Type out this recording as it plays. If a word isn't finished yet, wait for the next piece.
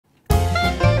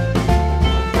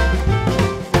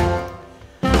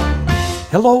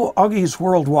Hello, Augies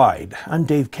Worldwide. I'm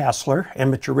Dave Kassler,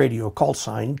 amateur radio call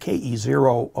sign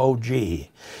KE0OG,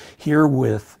 here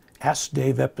with Ask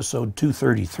Dave episode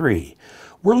 233.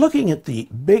 We're looking at the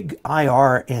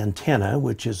BigIR antenna,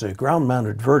 which is a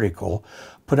ground-mounted vertical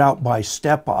put out by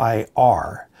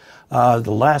SteppIR.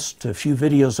 The last few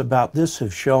videos about this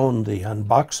have shown the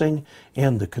unboxing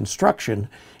and the construction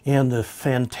and the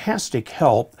fantastic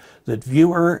help that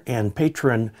viewer and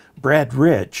patron Brad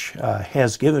Rich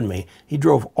has given me. He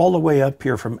drove all the way up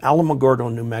here from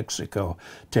Alamogordo, New Mexico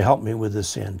to help me with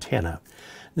this antenna.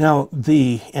 Now,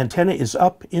 the antenna is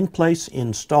up, in place,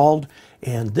 installed,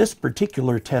 and this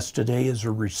particular test today is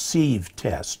a receive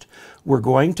test. We're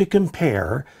going to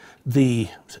compare the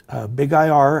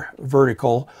BigIR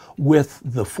Vertical with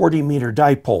the 40-meter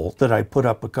dipole that I put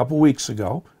up a couple weeks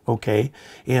ago, okay,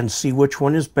 and see which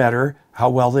one is better, how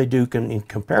well they do in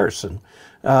comparison.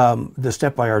 The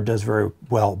SteppIR does very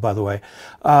well, by the way.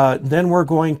 Then we're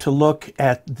going to look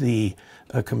at the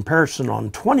comparison on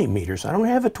 20 meters. I don't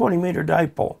have a 20-meter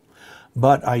dipole,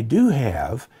 but I do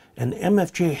have an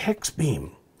MFJ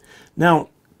Hexbeam. Now,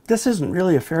 this isn't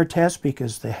really a fair test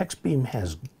because the Hexbeam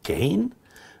has gain,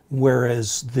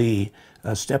 whereas the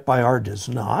SteppIR does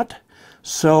not.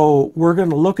 So we're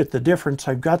going to look at the difference.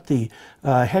 I've got the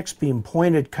Hexbeam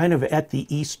pointed kind of at the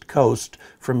East Coast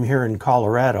from here in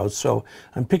Colorado. So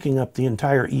I'm picking up the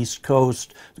entire East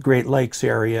Coast, the Great Lakes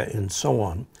area, and so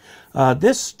on.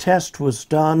 This test was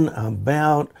done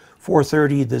about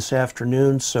 4:30 this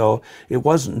afternoon, so it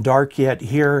wasn't dark yet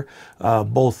here.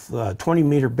 Both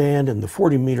 20-meter band and the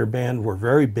 40-meter band were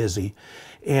very busy,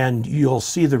 and you'll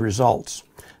see the results.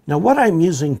 Now, what I'm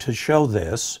using to show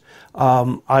this,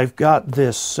 I've got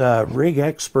this Rig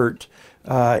Expert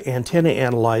antenna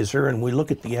analyzer, and we look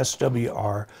at the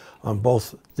SWR on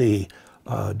both the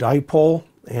dipole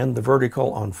and the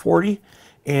vertical on 40,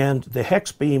 and the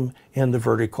Hexbeam and the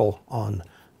vertical on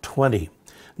 20.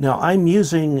 Now, I'm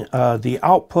using the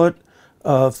output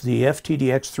of the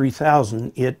FTDX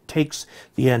 3000. It takes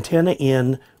the antenna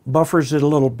in, buffers it a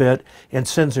little bit, and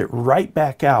sends it right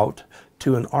back out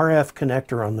to an RF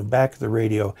connector on the back of the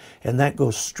radio, and that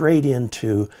goes straight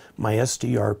into my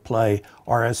SDR Play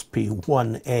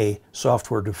RSP1A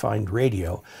software-defined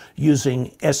radio using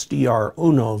SDR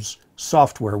Uno's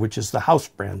software, which is the house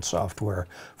brand software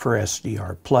for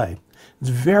SDR Play. It's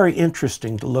very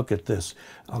interesting to look at this.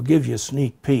 I'll give you a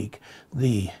sneak peek.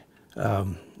 The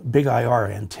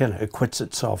BigIR antenna acquits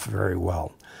itself very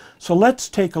well. So let's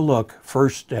take a look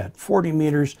first at 40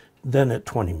 meters, then at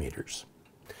 20 meters.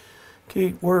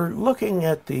 Okay, we're looking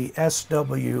at the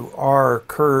SWR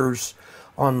curves.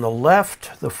 On the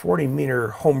left, the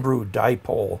 40-meter homebrew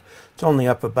dipole. It's only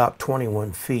up about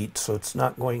 21 feet, so it's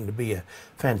not going to be a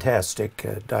fantastic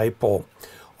dipole.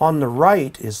 On the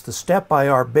right is the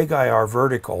SteppIR BigIR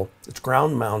Vertical. It's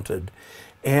ground-mounted,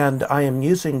 and I am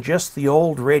using just the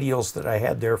old radials that I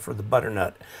had there for the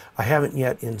butternut. I haven't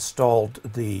yet installed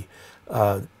the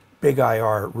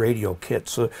BigIR radio kit.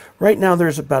 So right now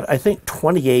there's about, I think,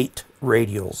 28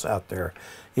 radials out there.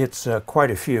 It's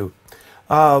quite a few.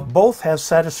 Both have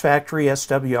satisfactory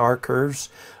SWR curves.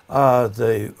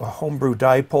 The homebrew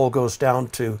dipole goes down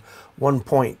to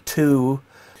 1.2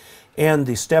 and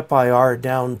the SteppIR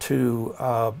down to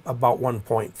about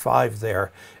 1.5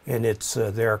 there, and it's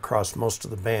there across most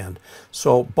of the band.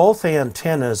 So both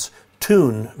antennas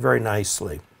tune very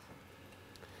nicely.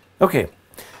 Okay.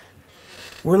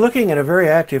 We're looking at a very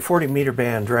active 40-meter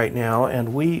band right now,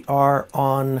 and we are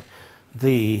on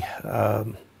the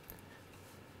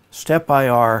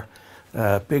SteppIR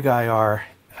BigIR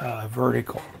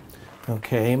Vertical.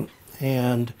 Okay,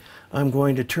 and I'm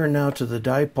going to turn now to the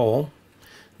dipole.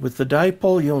 With the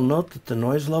dipole, you'll note that the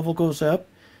noise level goes up.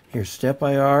 Here's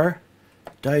SteppIR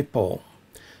dipole.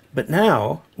 But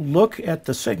now, look at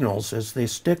the signals as they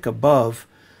stick above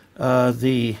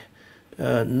the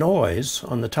noise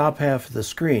on the top half of the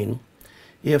screen.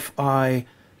 If I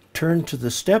turn to the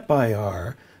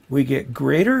SteppIR, we get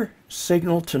greater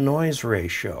signal to noise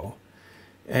ratio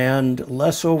and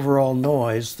less overall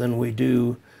noise than we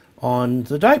do on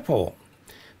the dipole.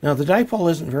 Now, the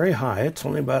dipole isn't very high. It's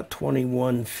only about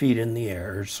 21 feet in the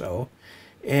air or so,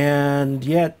 and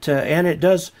yet and it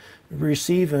does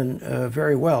receive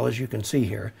very well, as you can see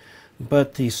here.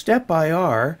 But the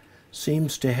SteppIR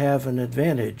seems to have an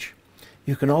advantage.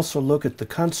 You can also look at the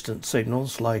constant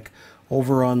signals, like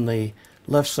over on the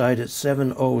left side at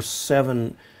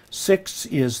 7076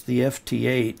 is the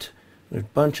FT8. There's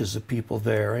bunches of people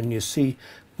there, and you see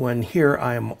when here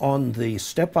I am on the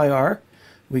SteppIR,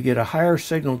 we get a higher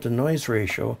signal to noise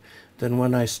ratio than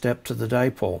when I step to the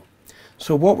dipole.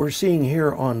 So what we're seeing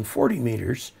here on 40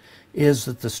 meters is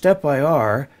that the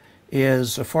SteppIR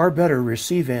is a far better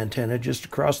receive antenna just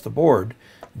across the board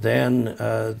than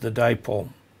the dipole.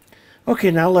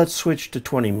 Okay, now let's switch to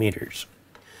 20 meters.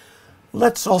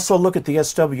 Let's also look at the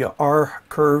SWR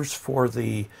curves for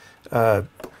the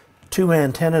two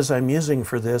antennas I'm using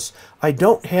for this. I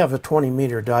don't have a 20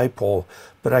 meter dipole,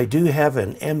 but I do have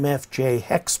an MFJ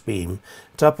Hexbeam.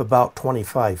 It's up about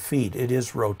 25 feet. It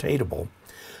is rotatable.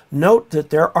 Note that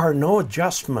there are no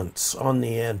adjustments on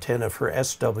the antenna for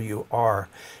SWR,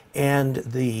 and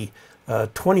the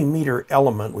 20 meter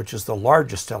element, which is the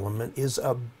largest element, is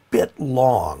a bit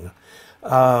long,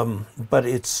 but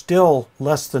it's still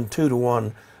less than 2 to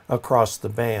 1 across the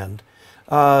band.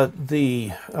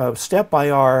 The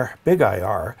SteppIR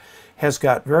BigIR has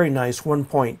got very nice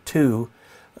 1.2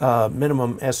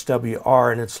 minimum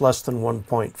SWR, and it's less than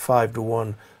 1.5 to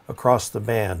 1 across the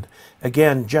band.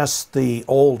 Again, just the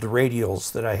old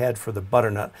radials that I had for the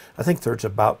butternut. I think there's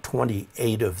about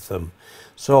 28 of them.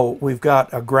 So we've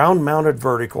got a ground-mounted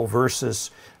vertical versus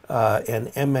an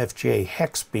MFJ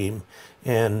Hexbeam.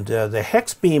 And the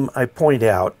Hexbeam, I point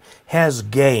out, has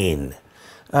gain,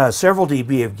 several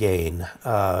dB of gain,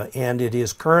 and it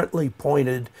is currently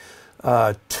pointed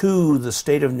to the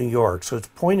state of New York. So it's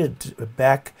pointed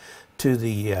back to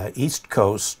the East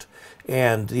Coast,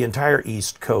 and the entire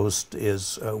East Coast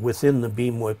is within the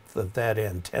beam width of that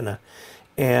antenna.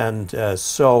 And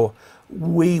so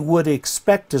we would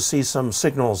expect to see some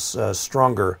signals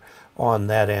stronger on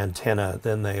that antenna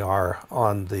than they are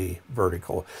on the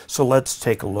vertical. So let's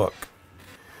take a look.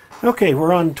 Okay,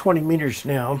 we're on 20 meters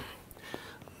now.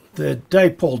 The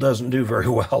dipole doesn't do very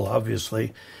well,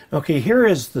 obviously. Okay, here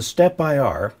is the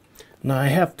SteppIR. Now I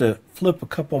have to flip a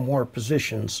couple more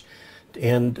positions,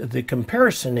 and the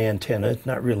comparison antenna,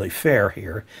 not really fair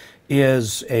here,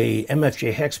 is a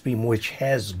MFJ Hexbeam which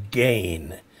has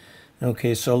gain.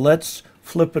 Okay, so let's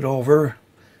flip it over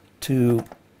to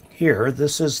here.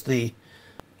 This is the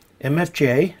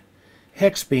MFJ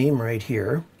Hexbeam right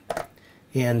here,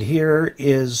 and here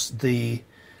is the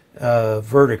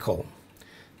vertical.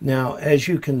 Now, as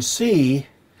you can see,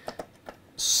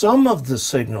 some of the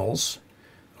signals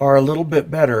are a little bit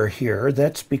better here.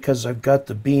 That's because I've got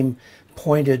the beam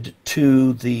pointed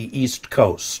to the East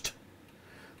Coast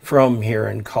from here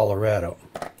in Colorado.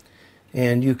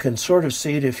 And you can sort of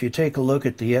see it if you take a look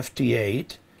at the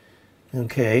FT8.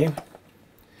 Okay,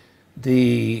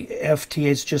 the FT8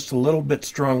 is just a little bit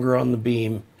stronger on the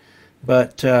beam,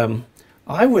 but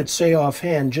I would say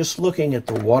offhand, just looking at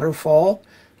the waterfall,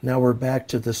 now we're back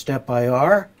to the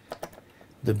SteppIR,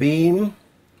 the beam,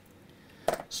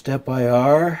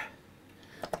 SteppIR,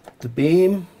 the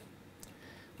beam,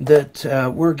 that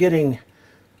we're getting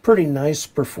pretty nice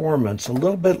performance. A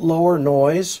little bit lower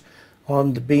noise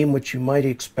on the beam, which you might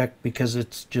expect because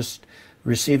it's just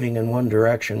receiving in one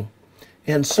direction.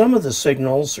 And some of the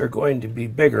signals are going to be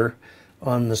bigger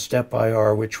on the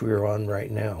SteppIR, which we're on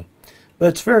right now. But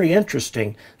it's very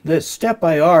interesting. The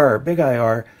SteppIR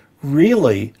BigIR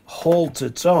really holds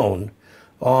its own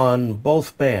on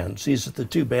both bands. These are the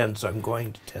two bands I'm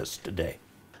going to test today.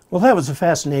 Well, that was a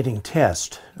fascinating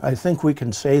test. I think we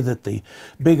can say that the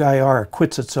BigIR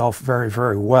acquits itself very,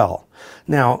 very well.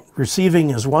 Now, receiving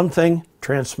is one thing,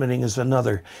 transmitting is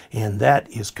another, and that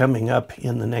is coming up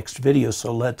in the next video,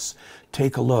 so let's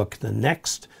take a look. The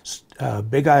next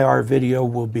BigIR video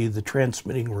will be the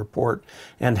transmitting report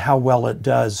and how well it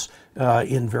does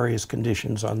in various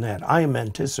conditions on that. I am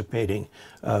anticipating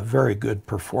very good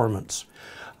performance.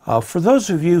 For those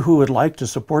of you who would like to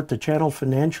support the channel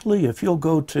financially, if you'll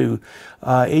go to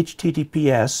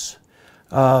https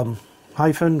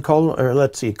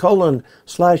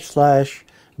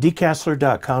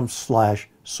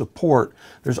 //dcasler.com/support.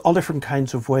 There's all different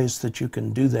kinds of ways that you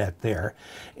can do that there.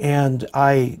 And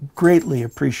I greatly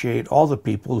appreciate all the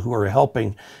people who are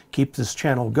helping keep this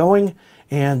channel going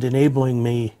and enabling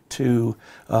me to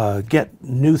get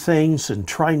new things and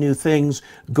try new things,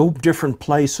 go different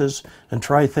places and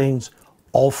try things,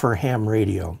 all for ham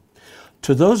radio.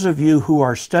 To those of you who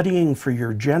are studying for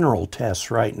your general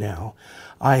tests right now,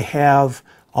 I have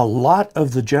a lot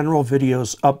of the general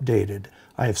videos updated.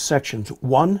 I have sections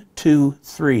 1, 2,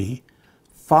 3,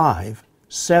 5,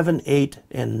 7, 8,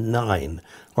 and 9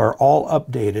 are all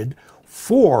updated.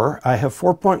 I have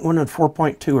 4.1 and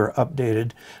 4.2 are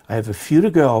updated. I have a few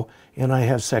to go, and I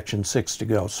have section 6 to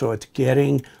go. So it's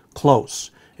getting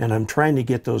close, and I'm trying to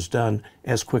get those done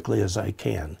as quickly as I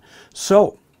can.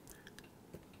 So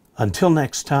until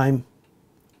next time,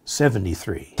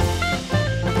 73.